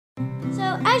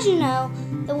So, as you know,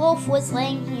 the wolf was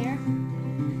laying here,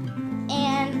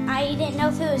 and I didn't know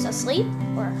if it was asleep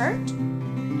or hurt,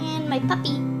 and my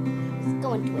puppy was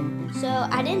going to it. So,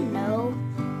 I didn't know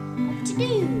what to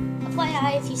do.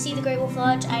 FYI, if you see the Grey Wolf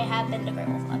Lodge, I have been to Grey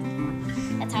Wolf Lodge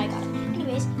before. That's how I got it.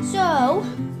 Anyways, so,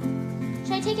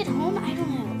 should I take it home? I don't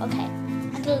know. Okay,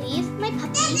 I'm gonna leave my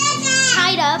puppy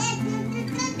tied up.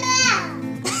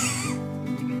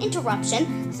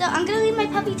 Interruption. So I'm gonna leave my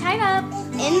puppy tied up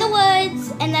in the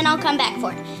woods, and then I'll come back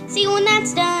for it. See you when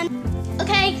that's done.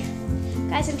 Okay,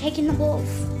 guys, I'm taking the wolf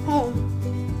home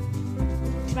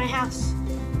to my house.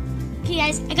 Okay,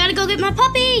 guys, I gotta go get my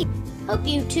puppy. Hope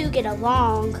you two get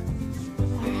along.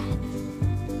 Alright.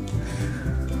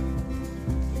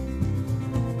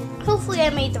 Hopefully I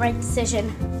made the right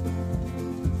decision.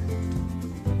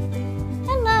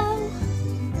 Hello.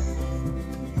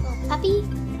 Little puppy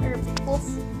or wolf.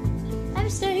 I'm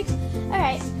staying.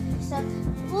 Alright, so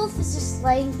the wolf is just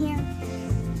laying here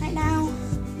right now.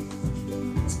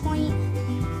 At this point,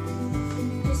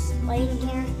 just laying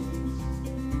here.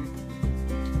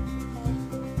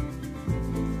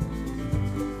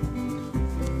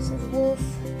 Okay. So the wolf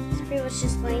is pretty much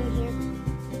just laying here.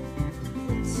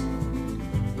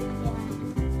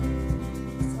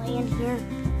 It's laying here.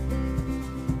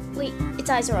 Wait, its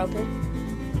eyes are open.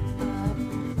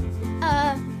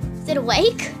 Is it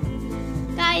awake?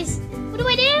 Guys, what do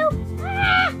I do?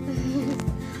 Ah!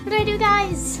 What do I do,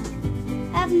 guys?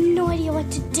 I have no idea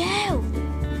what to do.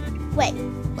 Wait,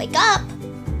 wake up.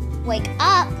 Wake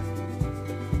up.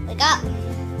 Wake up.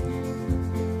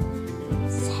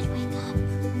 It said wake up.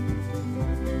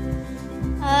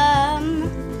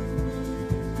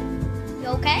 You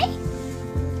okay?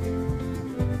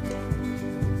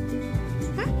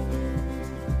 Huh?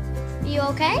 Are you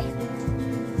okay?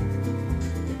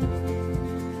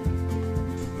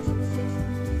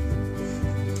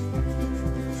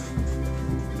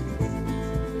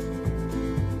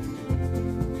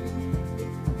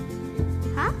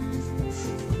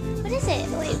 What is it?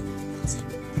 Wait.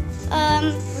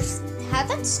 How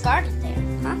that scarred there,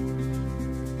 huh?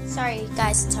 Sorry,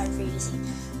 guys, it's hard for you to see.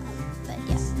 But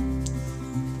yeah.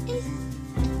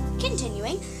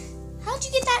 Continuing, how'd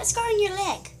you get that scar in your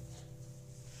leg?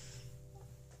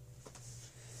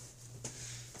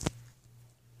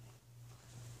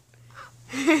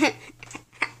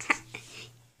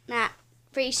 Not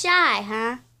pretty shy,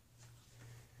 huh?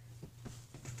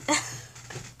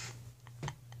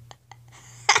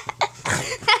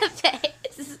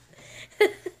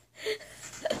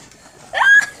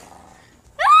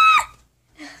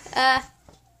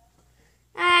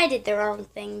 I did the wrong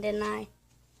thing, didn't I?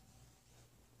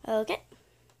 Okay.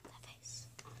 That face.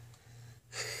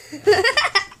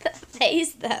 The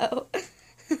face, though.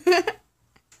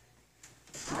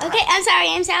 Okay, I'm sorry.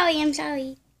 I'm sorry. I'm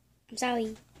sorry. I'm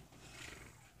sorry.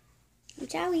 I'm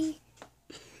sorry.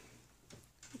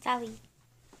 I'm sorry.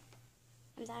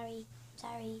 I'm sorry. I'm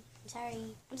sorry. I'm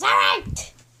sorry. I'm sorry.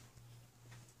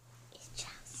 It's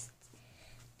just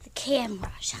the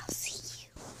camera shall see you.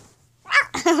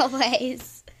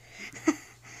 Always.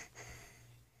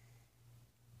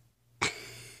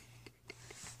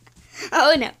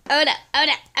 Oh no. Oh no. Oh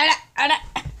no. Oh no. Oh no.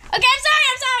 Okay, I'm sorry.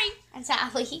 I'm sorry. I'm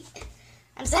sorry.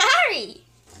 I'm sorry.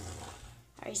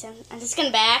 Alright, so I'm just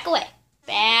gonna back away.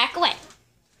 Back away.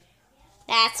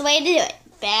 That's the way to do it.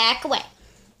 Back away.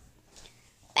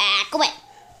 Back away.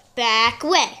 Back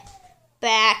away.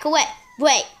 Back away.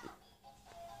 Wait.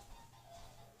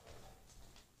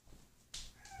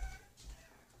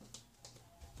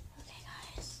 Okay,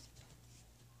 guys.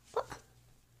 What?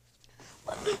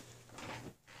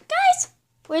 Guys,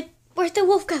 where'd the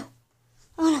wolf go?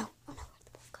 Oh no. Oh no, where'd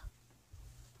the wolf go?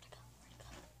 Where'd it go?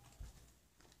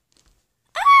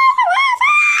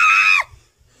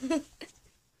 Where'd it go?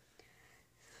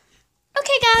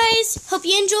 Okay, guys. Hope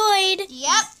you enjoyed.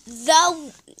 Yep.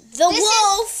 The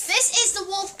wolf. This is the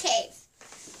wolf cave.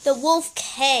 The wolf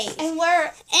cave.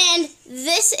 And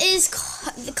this is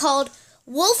called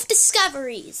Wolf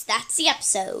Discoveries. That's the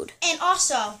episode. And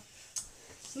also,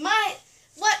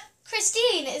 what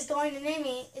Christine is going to name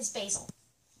me is Basil.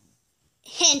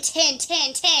 Hint, hint,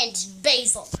 hint, hint.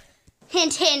 Basil.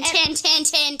 Hint, hint, hint, hint,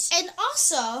 hint. And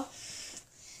also,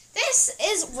 this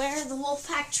is where the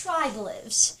Wolfpack tribe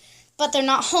lives. But they're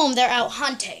not home, they're out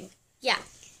hunting. Yeah.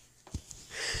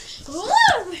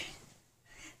 Woo!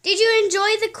 Did you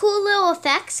enjoy the cool little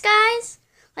effects, guys?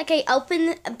 Like I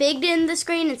bigged in the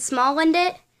screen and small one'd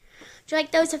it? Do you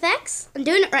like those effects? I'm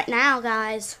doing it right now,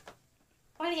 guys.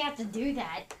 Why do you have to do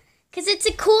that? Because it's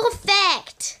a cool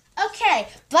effect. Okay,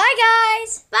 bye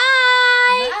guys.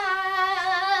 Bye. Bye.